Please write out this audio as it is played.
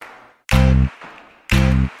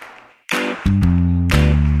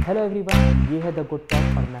Hello everyone, ये है the good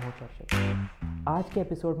talk और मैं हूँ चर्चित। आज के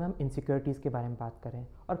एपिसोड में हम इनसिक्योरिटीज़ के बारे में बात करें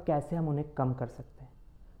और कैसे हम उन्हें कम कर सकते हैं।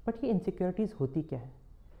 बट ये इनसिक्योरिटीज़ होती क्या है?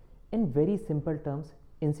 In very simple terms,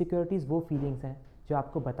 insecurities वो फीलिंग्स हैं जो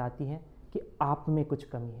आपको बताती हैं कि आप में कुछ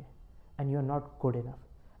कमी है and you are not good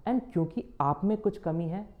enough. And क्योंकि आप में कुछ कमी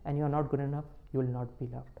है and you are not good enough, you will not be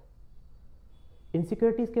loved.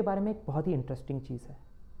 Insecurities के बारे में एक बहुत ही इंटरेस्टिंग चीज़ है।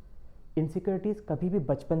 इनसिक्योरिटीज़ कभी भी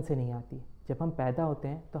बचपन से नहीं आती। जब हम पैदा होते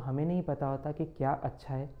हैं तो हमें नहीं पता होता कि क्या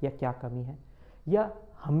अच्छा है या क्या कमी है, या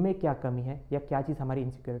हम में क्या कमी है या क्या चीज़ हमारी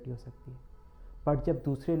इनसिक्योरिटी हो सकती है। बट जब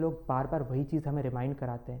दूसरे लोग बार बार वही चीज़ हमें रिमाइंड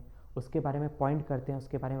कराते हैं, उसके बारे में पॉइंट करते हैं,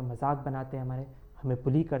 उसके बारे में मजाक बनाते हैं, हमें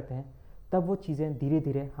बुली करते हैं, तब वो चीज़ें धीरे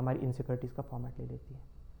धीरे हमारी इनसिक्योरिटीज़ का फॉर्मेट ले लेती हैं।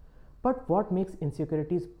 But what makes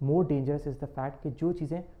insecurities more dangerous is the fact कि जो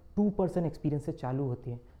चीज़ें 2% एक्सपीरियंस से चालू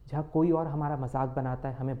होती हैं, जहाँ कोई और हमारा मजाक बनाता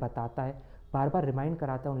है, हमें बताता है, बार बार रिमाइंड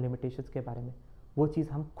कराता है उन लिमिटेशंस के बारे में, वो चीज़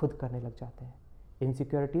हम खुद करने लग जाते हैं।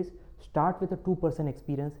 Insecurities start with a 2%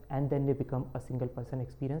 experience and then they become a single person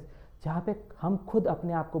experience, जहाँ पे हम खुद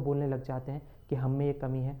अपने आप को बोलने लग जाते हैं कि हम में ये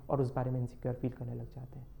कमी है और उस बारे में इनसिक्योर फील करने लग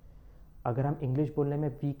जाते हैं। अगर हम इंग्लिश बोलने में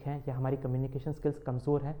वीक हैं या हमारी कम्युनिकेशन स्किल्स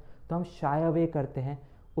कमज़ोर हैं तो हम शाय अवे करते हैं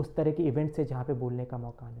उस तरह के इवेंट से जहाँ पे बोलने का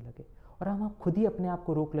मौका आने लगे, और हम खुद ही अपने आप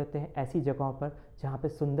को रोक लेते हैं ऐसी जगहों पर जहाँ पे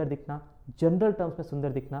सुंदर दिखना, जनरल टर्म्स में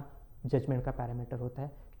सुंदर दिखना जजमेंट का पैरामीटर होता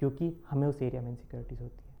है, क्योंकि हमें उस एरिया में इनसिक्योरिटीज़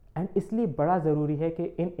होती है। एंड इसलिए बड़ा ज़रूरी है कि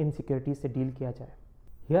इन इनसिक्योरिटीज़ से डील किया जाए।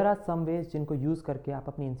 हियर आर सम वेज जिनको यूज़ करके आप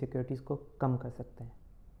अपनी इनसिक्योरिटीज़ को कम कर सकते हैं।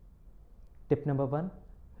 Tip number 1,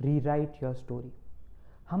 rewrite your story.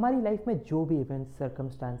 हमारी लाइफ में जो भी इवेंट्स,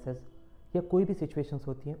 सर्कमस्टांसेस या कोई भी सिचुएशंस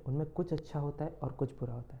होती हैं, उनमें कुछ अच्छा होता है और कुछ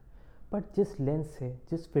बुरा होता है। बट जिस लेंस से,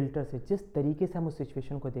 जिस फिल्टर से, जिस तरीके से हम उस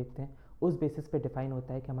सिचुएशन को देखते हैं, उस बेसिस पे डिफाइन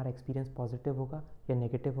होता है कि हमारा एक्सपीरियंस पॉजिटिव होगा या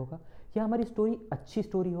नेगेटिव होगा, या हमारी स्टोरी अच्छी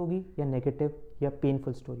स्टोरी होगी या नेगेटिव या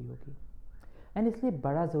पेनफुल स्टोरी होगी। एंड इसलिए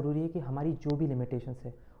बड़ा ज़रूरी है कि हमारी जो भी लिमिटेशंस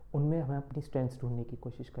है उनमें हमें अपनी स्ट्रेंथ्स ढूंढने की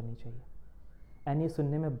कोशिश करनी चाहिए। एंड ये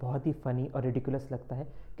सुनने में बहुत ही फ़नी और रिडिकुलस लगता है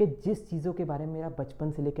कि जिस चीज़ों के बारे में मेरा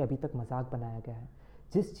बचपन से लेकर अभी तक मजाक बनाया गया है,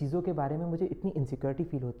 जिस चीज़ों के बारे में मुझे इतनी इनसिक्योरिटी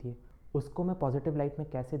फील होती है, उसको मैं पॉजिटिव लाइट में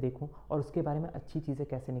कैसे देखूं और उसके बारे में अच्छी चीज़ें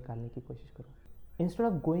कैसे निकालने की कोशिश करूं। Instead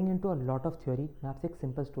of going into a lot of theory, मैं आपसे एक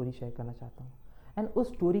सिंपल स्टोरी शेयर करना चाहता हूँ। एंड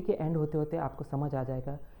उस स्टोरी के एंड होते होते आपको समझ आ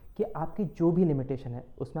जाएगा कि आपकी जो भी लिमिटेशन है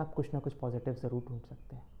उसमें आप कुछ ना कुछ पॉजिटिव ज़रूर ढूंढ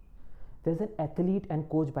सकते हैं। There is an athlete and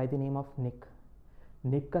coach by the name of निक।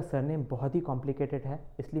 निक का सरनेम बहुत ही कॉम्प्लिकेटेड है,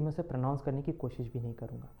 इसलिए मैं उसे प्रोनाउंस करने की कोशिश भी नहीं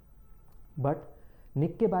करूँगा। बट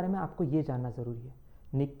निक के बारे में आपको ये जानना ज़रूरी है,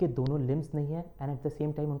 निक के दोनों लिम्स नहीं है and at the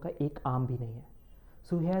same time उनका एक आर्म भी नहीं है।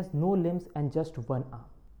 सो he has no limbs and just one arm.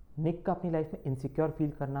 निक का अपनी लाइफ में इनसिक्योर फील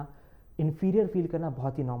करना, इन्फीरियर फील करना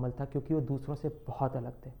बहुत ही नॉर्मल था, क्योंकि वो दूसरों से बहुत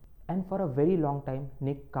अलग थे। And for a very long time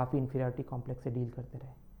निक काफ़ी इन्फीरियरिटी कॉम्प्लेक्स से डील करते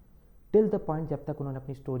रहे, टिल द पॉइंट जब तक उन्होंने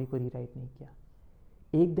अपनी स्टोरी को रीराइट नहीं किया।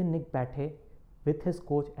 एक दिन निक बैठे with his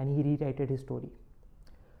coach and he रीराइटेड his story.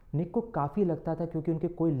 निक को काफ़ी लगता था क्योंकि उनके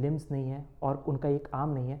कोई लिम्स नहीं है और उनका एक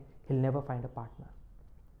आर्म नहीं है, he will never find a partner.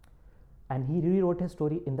 And he रीरोट his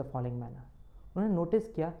story in the following manner. उन्होंने नोटिस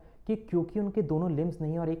किया कि क्योंकि उनके दोनों लिम्स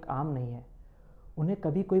नहीं है और एक आर्म नहीं है, उन्हें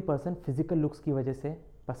कभी कोई पर्सन फिजिकल लुक्स की वजह से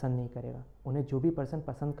पसंद नहीं करेगा। उन्हें जो भी पर्सन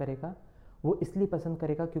पसंद करेगा वो इसलिए पसंद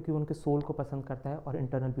करेगा क्योंकि उनके सोल को पसंद करता है और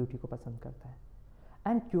इंटरनल ब्यूटी को पसंद करता है।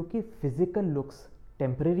 एंड क्योंकि फिजिकल लुक्स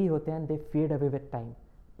टेम्परेरी होते हैं, दे fade away with time,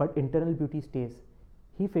 but internal beauty stage.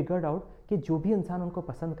 He figured out कि जो भी इंसान उनको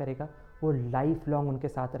पसंद करेगा वो लाइफ लॉन्ग उनके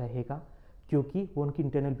साथ रहेगा, क्योंकि वो उनकी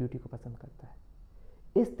इंटरनल ब्यूटी को पसंद करता है।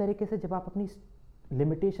 इस तरीके से जब आप अपनी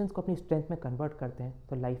लिमिटेशंस को अपनी स्ट्रेंथ में कन्वर्ट करते हैं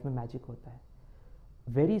तो लाइफ में मैजिक होता है।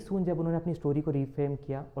 वेरी सून जब उन्होंने अपनी स्टोरी को रीफ्रेम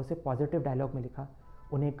किया और उसे पॉजिटिव डायलॉग में लिखा,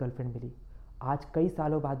 उन्हें एक गर्लफ्रेंड मिली। आज कई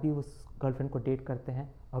सालों बाद भी उस गर्लफ्रेंड को डेट करते हैं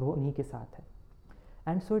और वो उन्हीं के साथ है।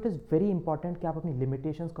 And so it is very important कि आप अपनी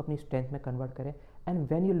लिमिटेशंस को अपनी स्ट्रेंथ में कन्वर्ट करें, and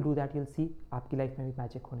when you will do that you will see आपकी लाइफ में भी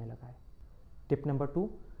मैजिक होने लगा है। Tip number 2,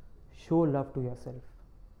 show love to yourself.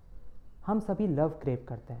 हम सभी लव क्रेव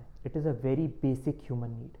करते हैं, it is a very basic human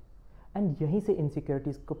need. And यहीं से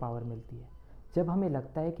इनसिक्योरिटीज़ को पावर मिलती है। जब हमें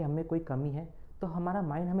लगता है कि हमें कोई कमी है तो हमारा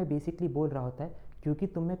माइंड हमें बेसिकली बोल रहा होता है क्योंकि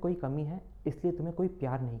तुम में कोई कमी है इसलिए तुम्हें कोई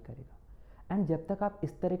प्यार नहीं करेगा। एंड जब तक आप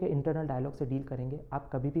इस तरह के इंटरनल डायलॉग से डील करेंगे, आप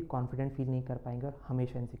कभी भी कॉन्फिडेंट फील नहीं कर पाएंगे और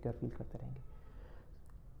हमेशा इनसिक्योर फील करते रहेंगे।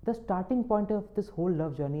 The starting point of this whole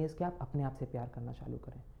love journey is कि आप अपने आप से प्यार करना चालू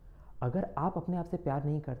करें। अगर आप अपने आप से प्यार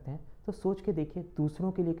नहीं करते हैं तो सोच के देखिए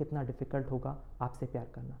दूसरों के लिए कितना डिफ़िकल्ट होगा आपसे प्यार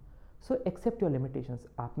करना। सो एक्सेप्ट योर लिमिटेशंस।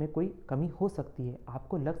 आप में कोई कमी हो सकती है,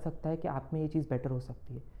 आपको लग सकता है कि आप में ये चीज़ बेटर हो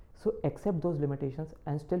सकती है। So accept those limitations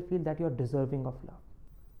and still feel that you are deserving of love.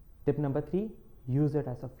 Tip number 3, use it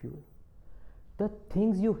as a fuel. The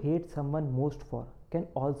things you hate someone most for can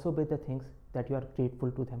also be the things that you are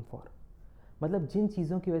grateful to them for. मतलब जिन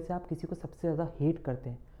चीज़ों की वजह से आप किसी को सबसे ज़्यादा हेट करते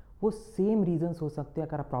हैं, वो सेम रीजंस हो सकते हैं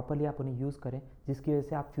अगर आप प्रॉपरली आप उन्हें यूज़ करें, जिसकी वजह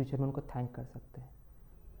से आप फ्यूचर में उनको थैंक कर सकते हैं।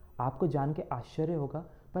 आपको जान के आश्चर्य होगा,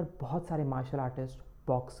 पर बहुत सारे martial artist,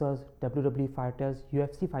 boxers, WWE fighters,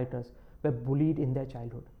 UFC fighters way bullied in their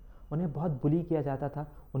childhood. उन्हें बहुत बुली किया जाता था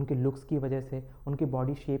उनके लुक्स की वजह से, उनके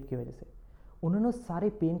बॉडी शेप की वजह से। उन्होंने सारे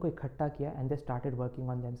पेन को इकट्ठा किया and they started working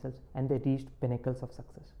on themselves and they reached पिनेकल्स of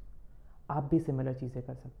success. आप भी सिमिलर चीज़ें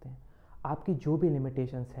कर सकते हैं। आपकी जो भी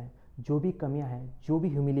लिमिटेशंस हैं, जो भी कमियां हैं, जो भी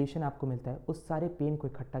ह्यूमिलेशन आपको मिलता है, उस सारे पेन को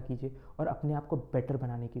इकट्ठा कीजिए और अपने आप को बेटर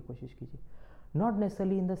बनाने की कोशिश कीजिए। Not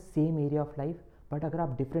necessarily in the same area of life, but अगर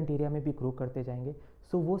आप डिफरेंट एरिया में भी ग्रो करते जाएंगे,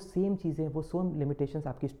 सो वो सेम चीज़ें, वो सेम लिमिटेशंस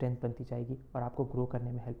आपकी स्ट्रेंथ बनती जाएगी और आपको ग्रो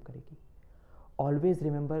करने में हेल्प करेगी। Always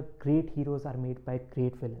remember, great heroes are made by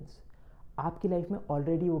great villains. आपकी लाइफ में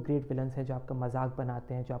ऑलरेडी वो ग्रेट विलन्स हैं जो आपका मजाक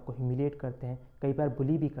बनाते हैं, जो आपको ह्यूमिलेट करते हैं, कई बार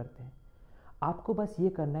बुली भी करते हैं। आपको बस ये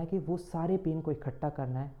करना है कि वो सारे पेन को इकट्ठा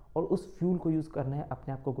करना है और उस फ्यूल को यूज़ करना है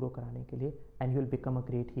अपने आप को ग्रो कराने के लिए, and you will become a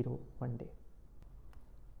great hero one day.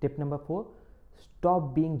 Tip number 4, stop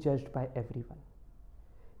being judged bye everyone.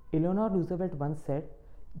 Eleanor Roosevelt once said,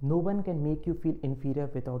 no one can make you feel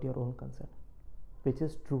inferior without your own concern, which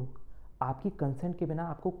is true. आपकी concern के बिना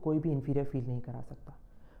आपको कोई भी inferior feel नहीं करा सकता।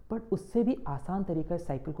 But उससे भी आसान तरीका इस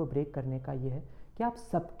साइकिल को ब्रेक करने का ये है कि आप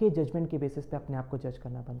सबके जजमेंट के बेसिस पे अपने आप को जज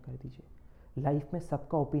करना बंद कर दीजिए। लाइफ में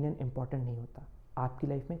सबका ओपिनियन इंपॉर्टेंट नहीं होता। आपकी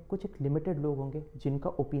लाइफ में कुछ एक लिमिटेड लोग होंगे जिनका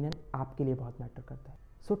ओपिनियन आपके लिए बहुत मैटर करता है।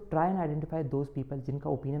 So try and identify those people जिनका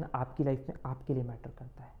ओपिनियन आपकी लाइफ में आपके लिए मैटर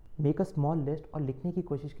करता है। मेक अ स्मॉल लिस्ट और लिखने की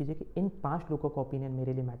कोशिश कीजिए कि इन 5 लोगों का ओपिनियन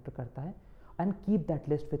मेरे लिए मैटर करता है, and keep that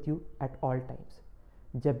list with you at all times.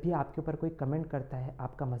 जब भी आपके ऊपर कोई कमेंट करता है,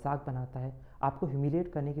 आपका मजाक बनाता है, आपको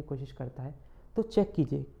ह्यूमिलेट करने की कोशिश करता है, तो चेक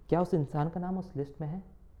कीजिए क्या उस इंसान का नाम उस लिस्ट में है।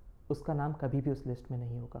 उसका नाम कभी भी उस लिस्ट में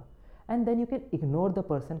नहीं होगा। And then you can ignore the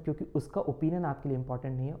person, क्योंकि उसका ओपिनियन आपके लिए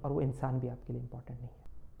इंपॉर्टेंट नहीं है और वो इंसान भी आपके लिए इंपॉर्टेंट नहीं है।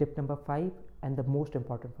 Tip number 5 and the most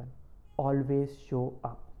important one, always show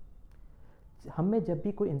up. हमें जब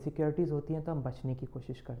भी कोई इनसिक्योरिटीज़ होती हैं तो हम बचने की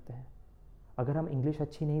कोशिश करते हैं। अगर हम इंग्लिश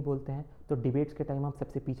अच्छी नहीं बोलते हैं तो डिबेट्स के टाइम हम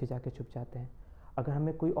सबसे पीछे जाके छुप जाते हैं। अगर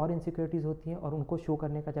हमें कोई और इनसिक्योरिटीज़ होती हैं और उनको शो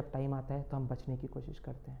करने का जब टाइम आता है तो हम बचने की कोशिश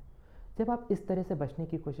करते हैं। जब आप इस तरह से बचने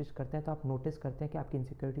की कोशिश करते हैं तो आप नोटिस करते हैं कि आपकी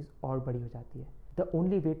इनसिक्योरिटीज़ और बड़ी हो जाती है। The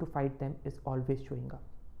only way to fight them is always showing up.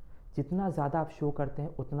 जितना ज़्यादा आप शो करते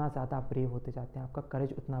हैं उतना ज़्यादा आप ब्रेव होते जाते हैं, आपका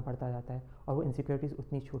करेज उतना बढ़ता जाता है और वो इनसिक्योरिटीज़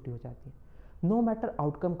उतनी छोटी हो जाती है। नो मैटर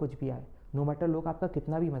आउटकम कुछ भी आए, नो मैटर लोग आपका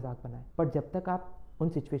कितना भी मजाक बनाए, बट जब तक आप उन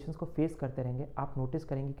सिचुएशंस को फेस करते रहेंगे, आप नोटिस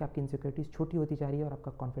करेंगे कि आपकी इनसिक्योरिटीज़ छोटी होती जा रही है और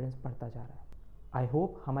आपका कॉन्फिडेंस बढ़ता जा रहा है। आई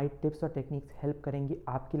होप हमारी टिप्स और टेक्निक्स हेल्प करेंगी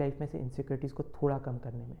आपकी लाइफ में से इनसिक्योरिटीज़ को थोड़ा कम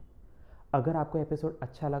करने में। अगर आपको एपिसोड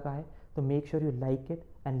अच्छा लगा है तो make sure you like it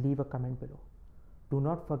and leave a comment below. Do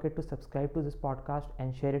not forget to subscribe to this podcast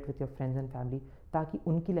and share it with your friends and family, ताकि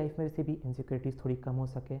उनकी लाइफ में से भी इनसिक्योरिटीज़ थोड़ी कम हो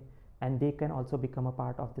सके and they can also become a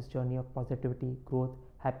part of this journey of positivity, growth,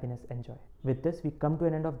 happiness and joy. With this, we come to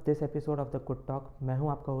an end of this episode of The Good Talk. मैं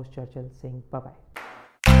हूँ आपका host Churchill, saying bye bye.